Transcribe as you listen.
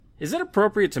Is it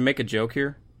appropriate to make a joke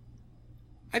here?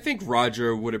 I think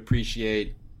Roger would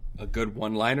appreciate a good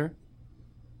one-liner.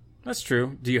 That's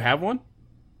true. Do you have one?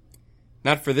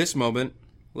 Not for this moment.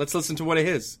 Let's listen to one of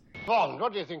his. Bond,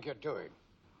 what do you think you're doing?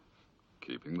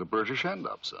 Keeping the British hand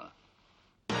up, sir.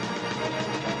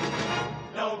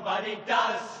 Nobody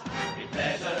does me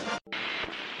better.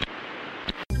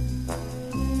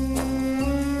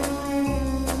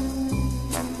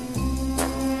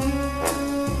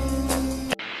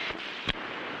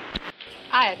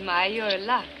 I admire your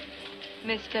luck,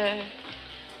 Mr.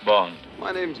 Bond.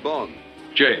 My name's Bond.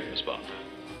 James Bond.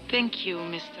 Thank you,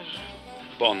 Mr.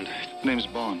 Bond. Name's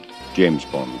Bond. James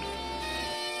Bond.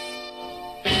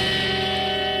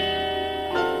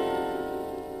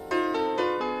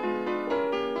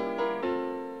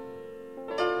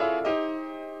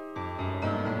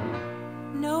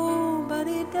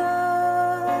 Nobody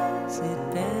does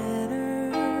it better.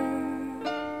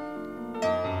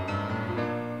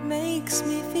 Makes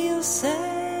me feel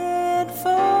sad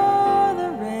for the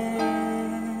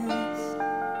rest.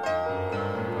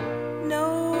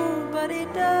 Nobody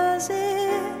does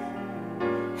it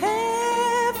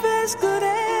half as good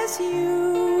as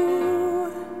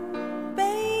you.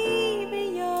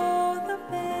 Baby, you're the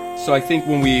best. So I think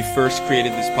when we first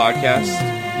created this podcast,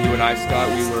 you and I, Scott,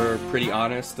 we were pretty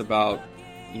honest about,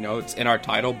 it's in our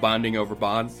title, Bonding Over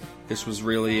Bond. This was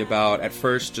really about, at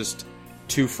first, just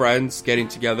two friends getting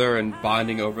together and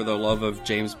bonding over the love of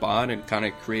James Bond and kind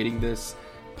of creating this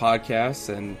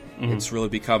podcast. And it's really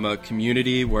become a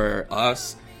community where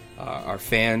us, our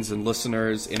fans and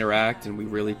listeners interact, and we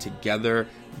really together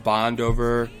bond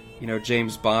over,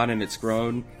 James Bond, and it's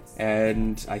grown.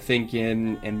 And I think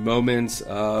in moments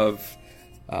of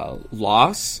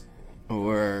loss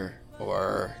or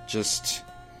just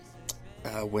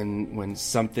when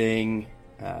something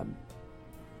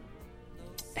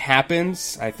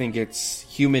happens, I think it's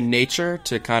human nature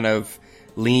to kind of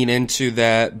lean into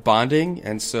that bonding.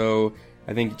 And so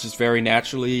I think just very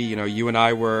naturally, you and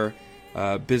I were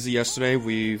busy yesterday.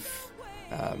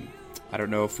 I don't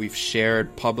know if we've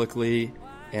shared publicly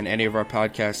in any of our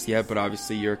podcasts yet, but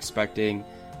obviously you're expecting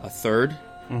a third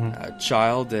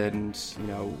child, and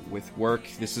with work,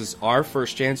 this is our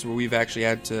first chance where we've actually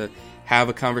had to have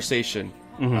a conversation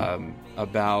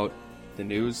about the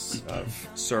news of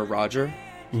Sir Roger.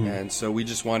 And so we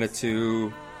just wanted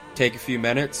to take a few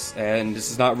minutes, and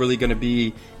this is not really going to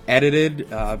be edited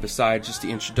besides just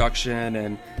the introduction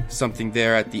and something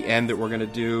there at the end that we're going to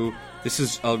do. This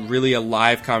is really a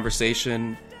live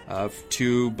conversation of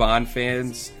two Bond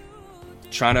fans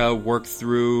trying to work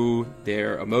through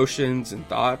their emotions and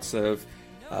thoughts of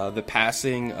the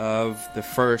passing of the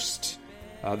first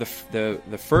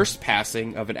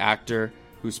passing of an actor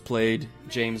who's played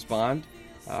James Bond.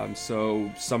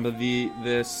 So some of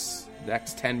this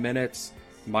next 10 minutes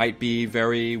might be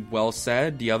very well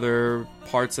said. The other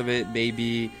parts of it may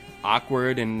be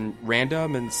awkward and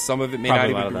random, and some of it may not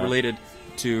even be related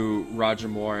to Roger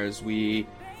Moore as we,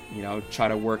 try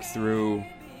to work through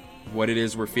what it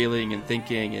is we're feeling and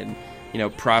thinking and,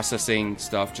 processing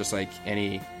stuff just like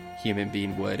any human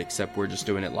being would, except we're just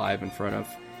doing it live in front of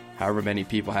however many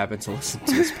people happen to listen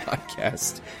to this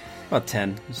podcast. About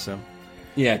 10 or so.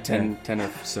 Yeah, 10 or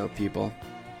so people.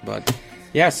 But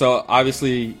yeah, so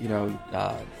obviously,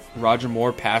 Roger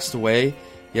Moore passed away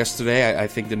yesterday. I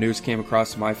think the news came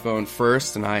across my phone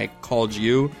first, and I called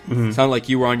you. It sounded like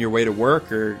you were on your way to work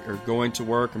or going to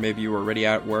work, or maybe you were already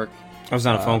at work. I was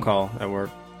on a phone call at work.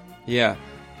 Yeah.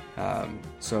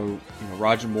 So,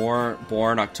 Roger Moore,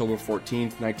 born October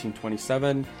 14th,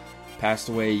 1927, passed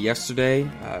away yesterday.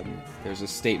 There's a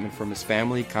statement from his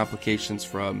family, complications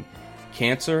from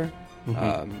cancer.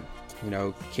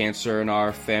 Cancer in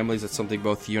our families, it's something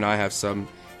both you and I have some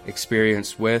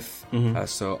experience with.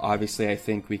 So obviously I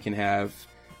think we can have,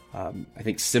 I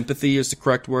think sympathy is the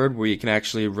correct word, where you can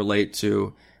actually relate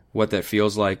to what that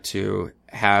feels like to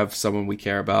have someone we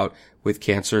care about with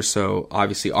cancer. So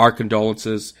obviously our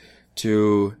condolences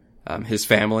to his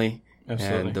family.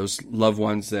 Absolutely. And those loved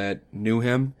ones that knew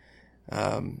him.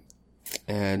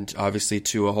 And obviously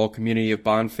to a whole community of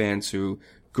Bond fans who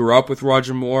grew up with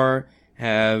Roger Moore,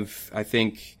 have, I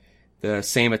think, the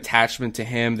same attachment to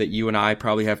him that you and I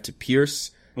probably have to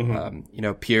Pierce.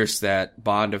 Pierce, that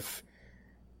Bond of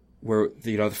where,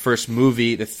 the first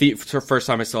movie, the first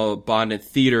time I saw Bond in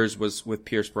theaters was with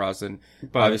Pierce Brosnan.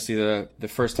 But obviously the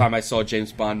first time I saw a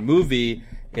James Bond movie,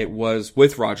 it was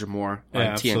with Roger Moore on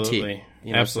TNT. Absolutely.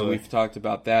 Absolutely. So we've talked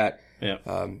about that. Yeah.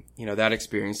 That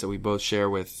experience that we both share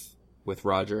with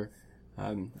Roger.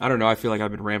 I don't know. I feel like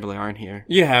I've been rambling on here.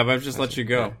 You have. I've just let you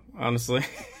go, honestly.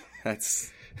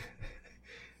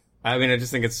 I mean, I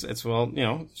just think it's well, you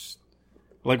know,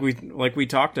 like we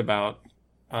talked about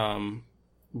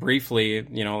briefly,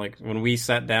 you know, like when we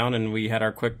sat down and we had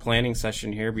our quick planning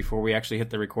session here before we actually hit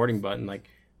the recording button, like,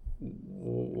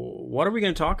 what are we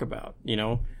going to talk about? You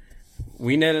know,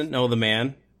 we didn't know the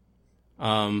man.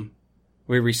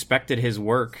 We respected his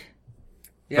work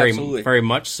very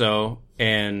much so,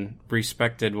 and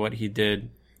respected what he did.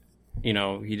 You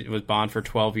know, he was Bond for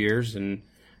 12 years, and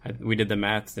we did the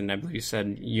math, and I believe you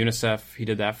said UNICEF, he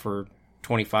did that for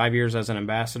 25 years as an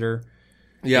ambassador.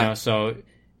 Yeah. You know, so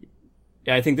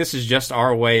I think this is just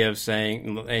our way of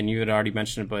saying, and you had already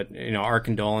mentioned it, but, you know, our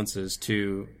condolences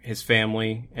to his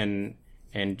family, and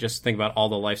just think about all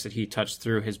the lives that he touched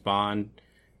through his Bond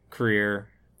career.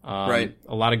 Right.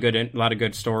 A lot of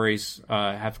good stories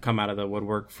have come out of the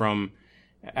woodwork from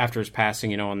after his passing,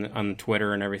 you know, on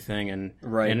Twitter and everything, and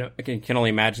right. And I can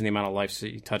only imagine the amount of lives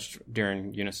that he touched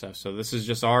during UNICEF. So this is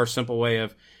just our simple way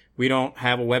of, we don't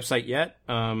have a website yet.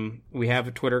 We have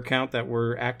a Twitter account that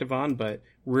we're active on, but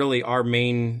really our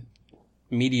main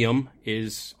medium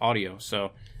is audio.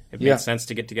 So it makes sense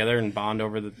to get together and bond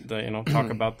over the you know,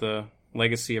 talk about the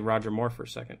legacy of Roger Moore for a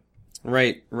second.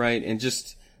 Right. And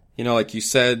just, you know, like you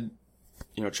said,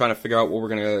 you know, trying to figure out what we're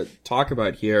going to talk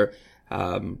about here.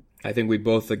 I think we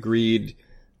both agreed,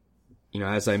 you know,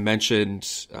 as I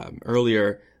mentioned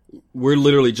earlier, we're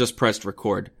literally just pressed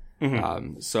record.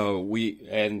 Mm-hmm.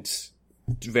 And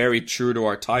very true to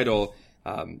our title.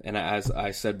 And as I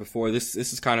said before, this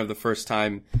is kind of the first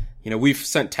time, you know, we've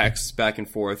sent texts back and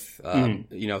forth,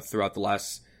 you know, throughout the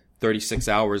last 36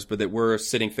 hours, but that we're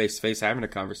sitting face to face having a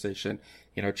conversation,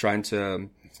 you know, trying to,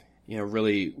 you know,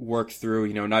 really work through,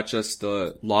 you know, not just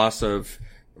the loss of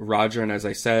Roger. And as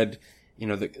I said, you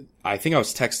know, I think I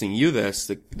was texting you this,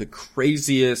 the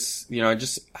craziest, you know,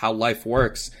 just how life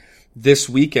works. This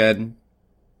weekend,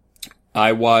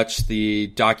 I watched the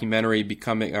documentary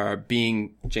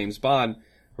Being Bond,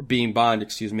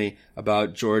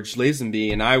 about George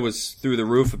Lazenby, and I was through the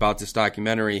roof about this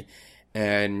documentary,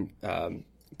 and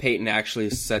Peyton actually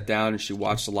sat down and she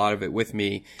watched a lot of it with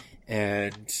me,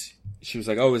 and she was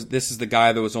like, "Oh, this is the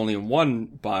guy that was only in one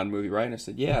Bond movie, right?" And I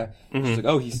said, "Yeah." Mm-hmm. She's like,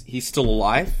 "Oh, he's still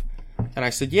alive?" And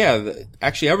I said, "Yeah,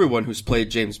 actually everyone who's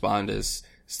played James Bond is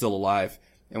still alive."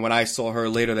 And when I saw her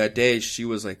later that day, she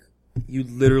was like, "You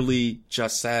literally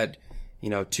just said, you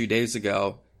know, 2 days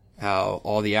ago how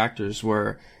all the actors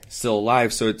were still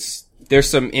alive." So there's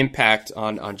some impact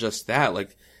on just that.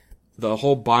 Like the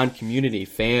whole Bond community,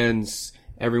 fans,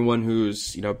 everyone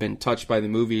who's, you know, been touched by the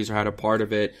movies or had a part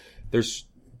of it. There's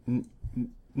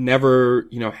never,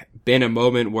 you know, been a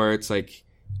moment where it's like,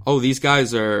 oh, these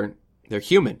guys they're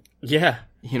human. Yeah.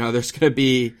 You know, there's going to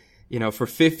be, you know, for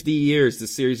 50 years, the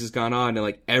series has gone on, and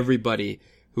like everybody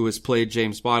who has played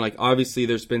James Bond, like obviously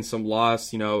there's been some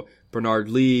loss, you know, Bernard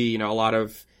Lee, you know, a lot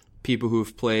of people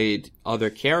who've played other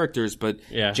characters, but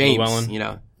James, Llewellyn. you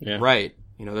know, right.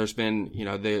 You know, there's been, you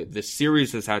know, the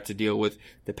series has had to deal with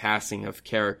the passing of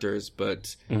characters,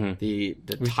 but the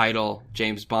title,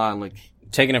 James Bond, like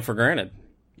taking it for granted.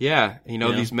 Yeah. You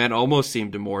know, these men almost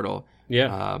seemed immortal.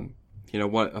 Yeah. You know,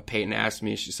 what Peyton asked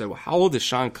me, she said, "Well, how old is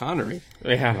Sean Connery?"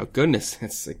 Yeah. You know, goodness.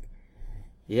 It's like,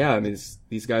 yeah, I mean,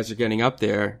 these guys are getting up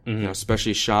there, you know,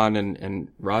 especially Sean and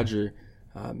Roger.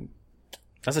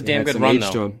 That's a damn good run,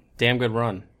 though. Damn good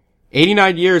run.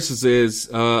 89 years is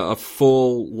a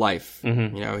full life.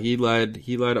 Mm-hmm. You know, he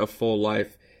led a full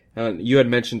life. You had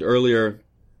mentioned earlier,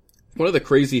 one of the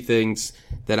crazy things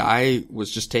that I was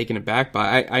just taken aback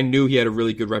by, I knew he had a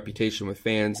really good reputation with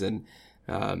fans, and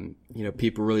you know,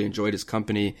 people really enjoyed his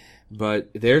company, but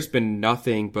there's been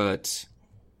nothing but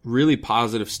really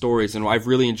positive stories, and I've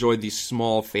really enjoyed these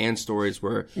small fan stories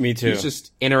where Me too. He's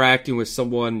just interacting with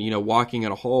someone, you know, walking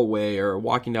in a hallway or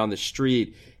walking down the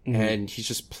street, and he's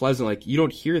just pleasant. Like, you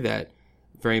don't hear that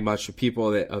very much with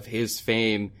people of his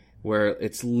fame, where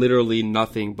it's literally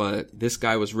nothing but this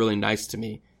guy was really nice to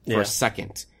me for a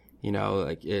second. You know,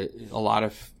 like a lot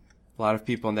of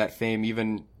people in that fame,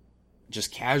 even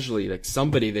just casually, like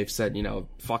somebody they've said, you know,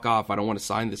 "Fuck off, I don't want to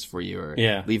sign this for you,"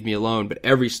 or "Leave me alone." But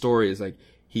every story is like,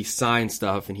 he signed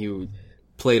stuff and he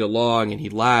played along and he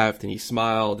laughed and he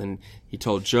smiled and he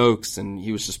told jokes and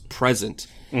he was just present.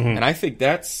 Mm-hmm. And I think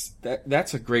that's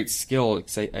a great skill.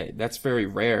 That's very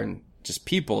rare, and just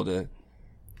people to,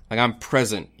 like, I'm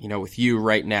present, you know, with you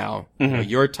right now, you know,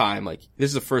 your time. Like, this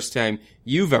is the first time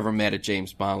you've ever met a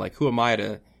James Bond. Like, who am I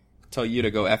to tell you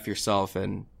to go F yourself?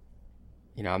 And,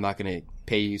 you know, I'm not going to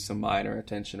pay you some minor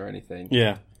attention or anything.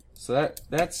 Yeah. So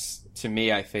that's to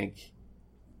me, I think,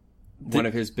 one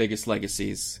of his biggest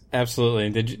legacies. Absolutely.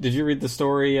 Did you read the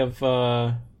story of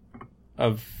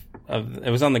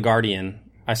it was on The Guardian,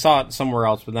 I saw it somewhere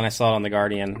else, but then I saw it on The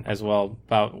Guardian as well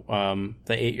about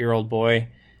the 8-year-old boy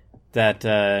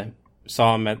that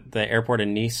saw him at the airport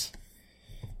in Nice.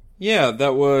 Yeah,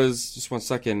 that was just 1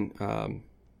 second. Mark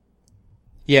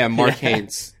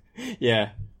Haynes. Yeah,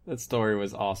 that story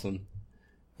was awesome.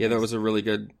 Yeah, that was a really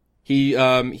good. He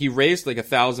raised like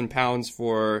 £1,000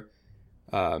 for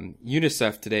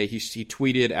UNICEF today. He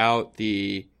tweeted out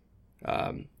the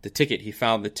ticket. He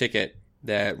found the ticket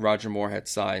that Roger Moore had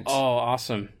signed. Oh,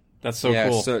 awesome! That's so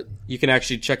cool. So you can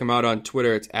actually check him out on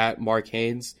Twitter. It's at Mark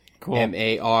Haynes. Cool.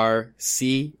 MarChaynes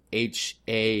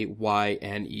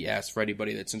for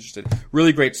anybody that's interested.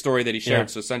 Really great story that he shared.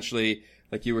 Yeah. So essentially,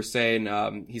 like you were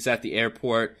saying, he's at the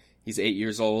airport. He's 8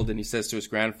 years old, and he says to his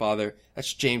grandfather,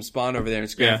 "That's James Bond over there." And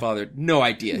his grandfather, no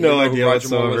idea. No idea who Roger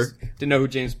Moore whatsoever. was. Didn't know who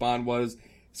James Bond was.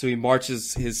 So he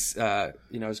marches his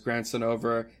grandson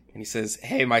over, and he says,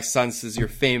 "Hey, my son says you're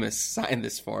famous. Sign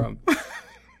this for him."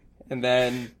 And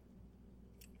then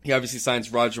he obviously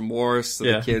signs Roger Moore. So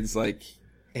the kid's like,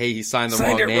 "Hey, he signed the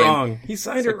wrong name. He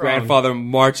signed it wrong." Grandfather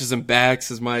marches him back,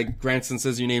 says, "My grandson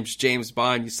says your name's James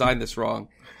Bond. You signed this wrong."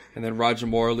 And then Roger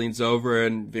Moore leans over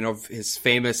and, his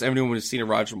famous, everyone who's seen a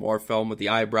Roger Moore film with the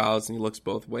eyebrows and he looks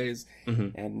both ways.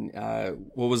 Mm-hmm. And,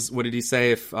 what did he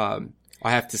say? If, I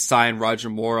have to sign Roger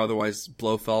Moore, otherwise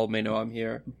Blofeld may know I'm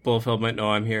here. Blofeld might know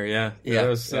I'm here, yeah. That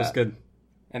was good.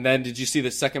 And then did you see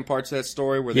the second part to that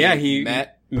story where he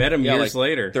met him years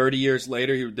later. 30 years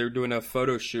later, they're doing a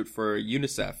photo shoot for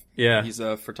UNICEF. Yeah. He's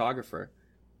a photographer.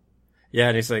 Yeah,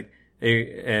 and he's like,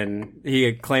 and he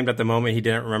had claimed at the moment he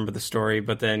didn't remember the story,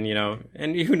 but then,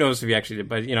 and who knows if he actually did,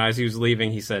 but, as he was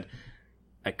leaving, he said,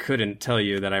 "I couldn't tell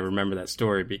you that I remember that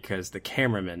story because the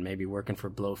cameraman may be working for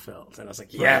Blofeld." And I was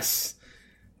like, yes!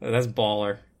 That's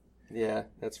baller. Yeah,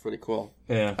 that's pretty cool.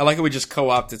 Yeah. I like how we just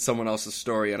co-opted someone else's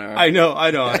story in our... I know.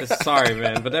 Sorry,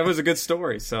 man, but that was a good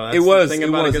story. So that's the thing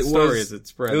about a good story is it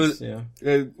spreads.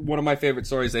 One of my favorite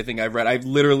stories I think I've read. I've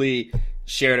literally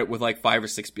shared it with like 5 or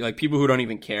 6 people, like people who don't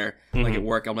even care, like at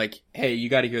work. I'm like, "Hey, you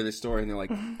got to hear this story," and they're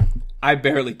like, "I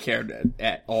barely cared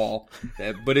at all,"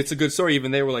 but it's a good story.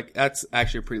 Even they were like, "That's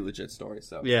actually a pretty legit story."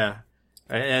 So yeah,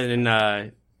 and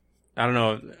I don't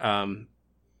know.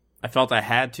 I felt I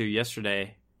had to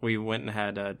yesterday. We went and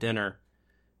had dinner.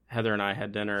 Heather and I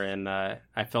had dinner, and I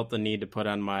felt the need to put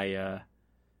on my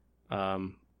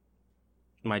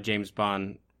my James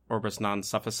Bond Orbis Non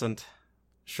Sufficient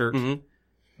shirt. Mm-hmm.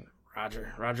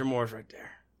 Roger Moore's right there.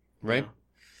 Right?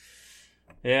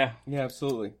 Yeah. Yeah,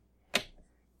 absolutely.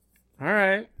 All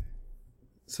right.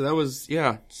 So that was,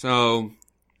 yeah. So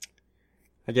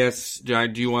I guess, do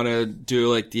you want to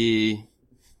do like the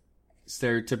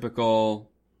stereotypical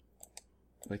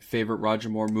like favorite Roger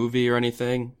Moore movie or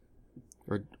anything?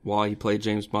 Or while he played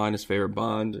James Bond, his favorite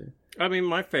Bond? Or...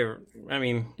 my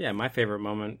favorite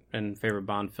moment and favorite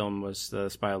Bond film was The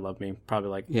Spy Who Loved Me. Probably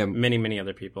like many, many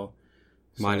other people.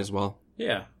 Mine as well.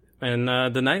 Yeah. And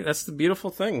that's the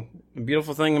beautiful thing. The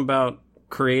beautiful thing about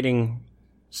creating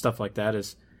stuff like that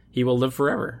is he will live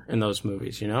forever in those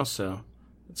movies, so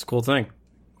it's a cool thing.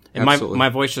 And my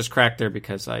voice just cracked there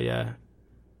because I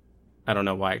don't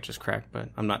know why it just cracked, but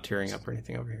I'm not tearing up or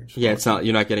anything over here. It's not,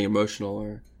 you're not getting emotional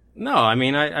or... No,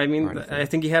 I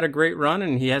think he had a great run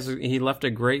and he left a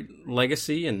great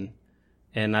legacy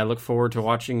and I look forward to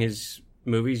watching his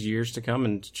movies years to come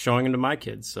and showing them to my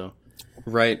kids, so...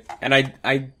 Right. And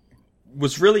I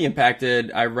was really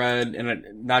impacted. I read, and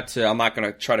I'm not going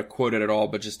to try to quote it at all,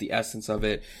 but just the essence of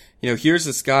it. Here's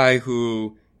this guy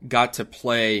who got to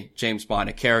play James Bond,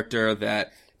 a character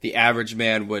that the average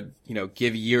man would,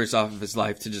 give years off of his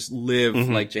life to just live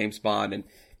like James Bond. And,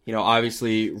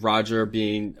 obviously Roger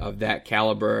being of that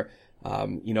caliber,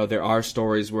 there are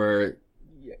stories where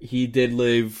he did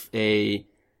live a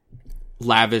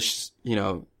lavish,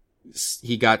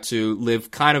 he got to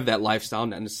live kind of that lifestyle,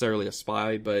 not necessarily a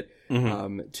spy, but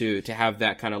to have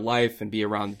that kind of life and be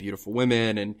around beautiful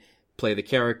women and play the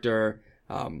character.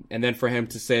 And then for him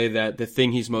to say that the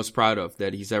thing he's most proud of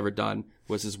that he's ever done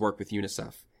was his work with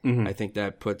UNICEF. Mm-hmm. I think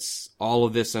that puts all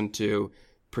of this into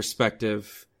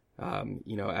perspective,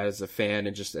 as a fan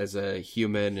and just as a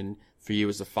human, and for you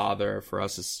as a father, for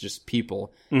us as just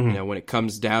people. Mm-hmm. When it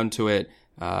comes down to it,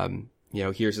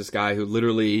 here's this guy who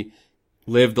literally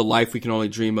lived the life we can only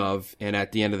dream of, and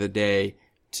at the end of the day,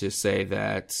 to say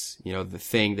that, the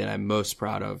thing that I'm most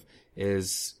proud of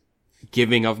is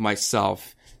giving of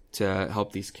myself to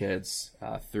help these kids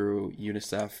through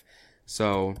UNICEF.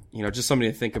 So, just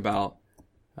something to think about.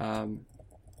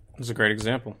 It's a great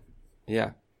example.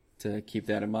 Yeah, to keep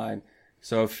that in mind.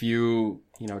 So if you,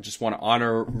 just want to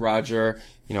honor Roger,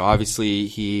 obviously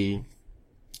he,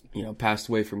 passed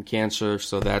away from cancer.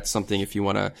 So that's something, if you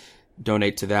want to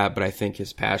donate to that, but I think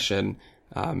his passion,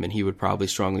 and he would probably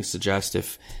strongly suggest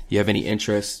if you have any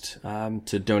interest,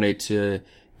 to donate to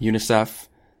UNICEF.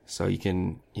 So you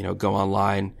can, go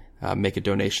online, make a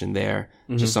donation there,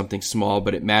 just something small,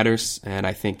 but it matters. And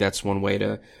I think that's one way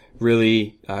to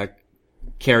really,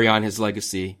 carry on his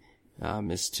legacy,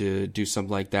 is to do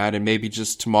something like that. And maybe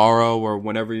just tomorrow or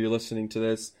whenever you're listening to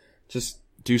this, just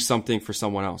do something for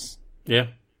someone else. Yeah.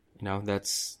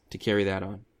 That's to carry that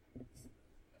on.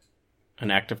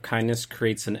 An act of kindness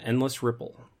creates an endless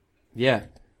ripple. Yeah.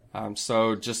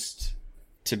 So just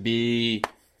to be,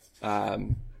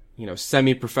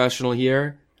 semi-professional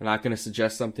here, I'm not going to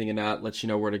suggest something and not let you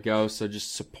know where to go. So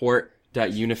just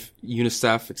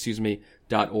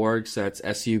support.unicef.org. So that's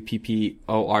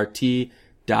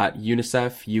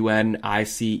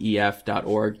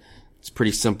support.unicef.org. It's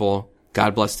pretty simple.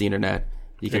 God bless the internet.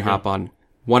 You can hop on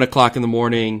 1 o'clock in the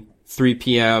morning, 3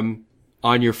 p.m.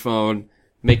 on your phone,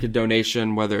 make a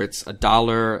donation, whether it's $1,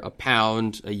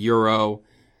 £1, €1,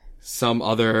 some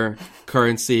other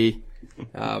currency,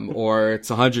 or it's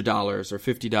 $100 or $50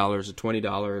 or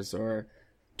 $20 or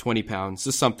 £20,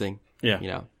 just something.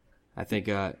 Yeah. I think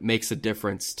makes a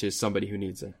difference to somebody who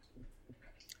needs it.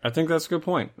 I think that's a good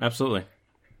point. Absolutely.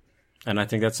 And I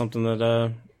think that's something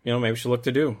that, maybe we should look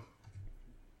to do.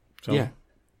 So.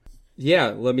 Yeah,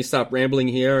 let me stop rambling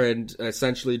here. And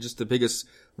essentially just the biggest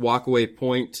walkaway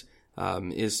point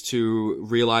is to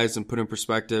realize and put in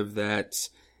perspective that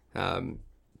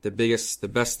the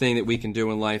best thing that we can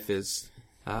do in life is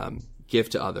give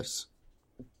to others.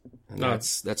 And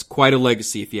that's quite a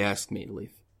legacy if you ask me,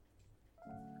 Leaf.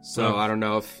 So I don't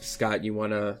know if, Scott, you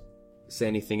want to say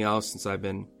anything else since I've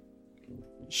been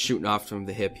shooting off from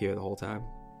the hip here the whole time.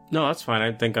 No, that's fine.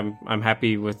 I think I'm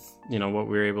happy with what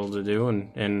we were able to do,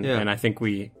 and I think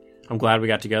I'm glad we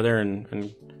got together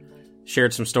and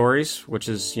shared some stories, which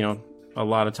is a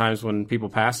lot of times when people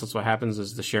pass, that's what happens,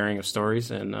 is the sharing of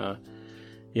stories, and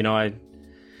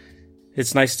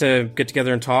it's nice to get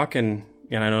together and talk, and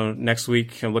I know next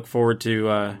week I look forward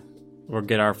to we'll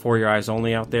get our For Your Eyes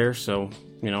Only out there, so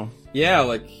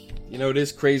yeah, it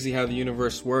is crazy how the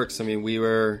universe works. I mean, we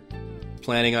were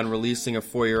planning on releasing a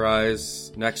For Your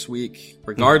Eyes next week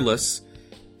regardless.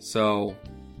 So,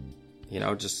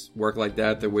 just work like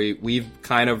that we've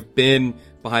kind of been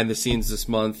behind the scenes this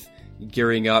month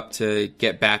gearing up to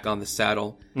get back on the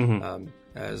saddle,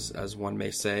 as one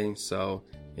may say. So,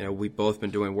 we've both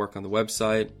been doing work on the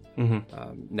website.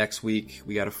 Next week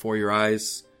we got a For Your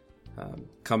Eyes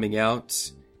coming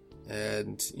out.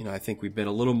 And, I think we've been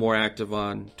a little more active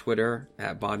on Twitter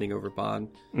at Bonding Over Bond.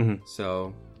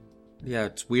 So, yeah,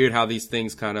 it's weird how these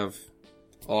things kind of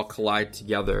all collide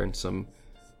together in some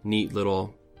neat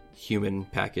little human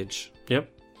package. Yep.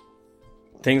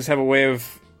 Things have a way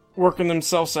of working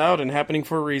themselves out and happening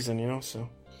for a reason, so.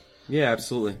 Yeah,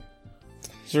 absolutely.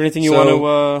 Is there anything you want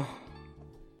to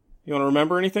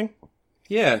remember anything?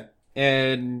 Yeah.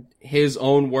 And his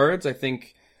own words, I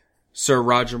think Sir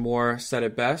Roger Moore said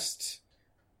it best.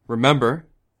 Remember,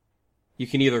 you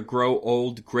can either grow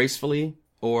old gracefully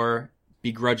or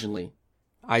begrudgingly.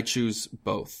 I choose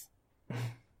both.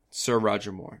 Sir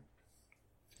Roger Moore.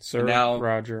 Sir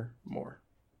Roger Moore.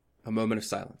 A moment of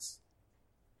silence.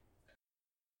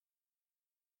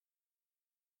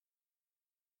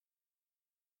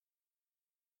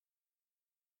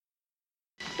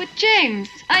 But James,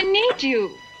 I need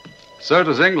you. So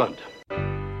does England.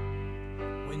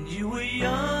 When you were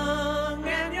young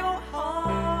and your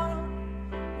heart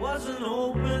was an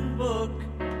open book,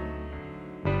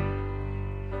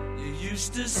 you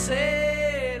used to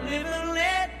say, live and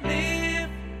let live.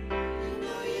 You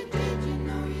know you did, you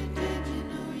know you did, you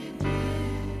know you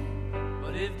did.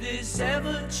 But if this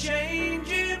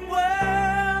ever-changing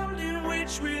world in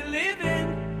which we live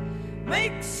in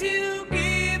makes you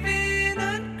give in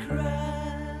and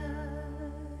cry,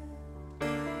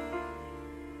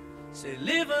 say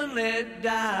live and let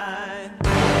die.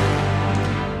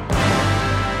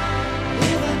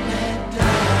 Live and let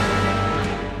die.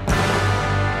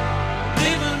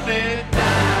 Live and let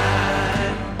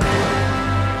die.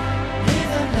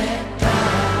 Live and let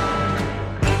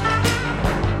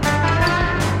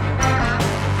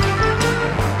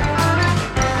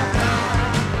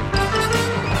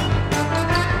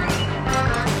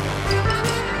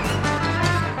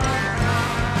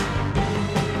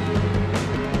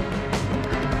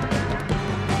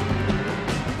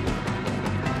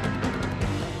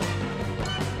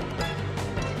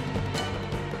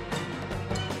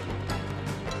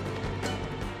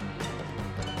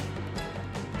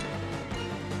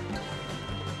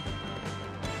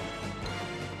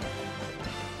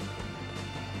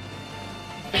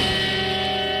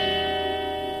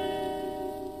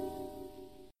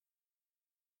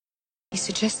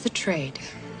Just the trade.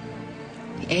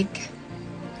 The egg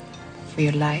for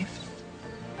your life.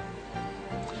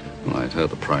 Well, I'd heard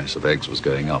the price of eggs was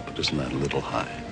going up, but isn't that a little high?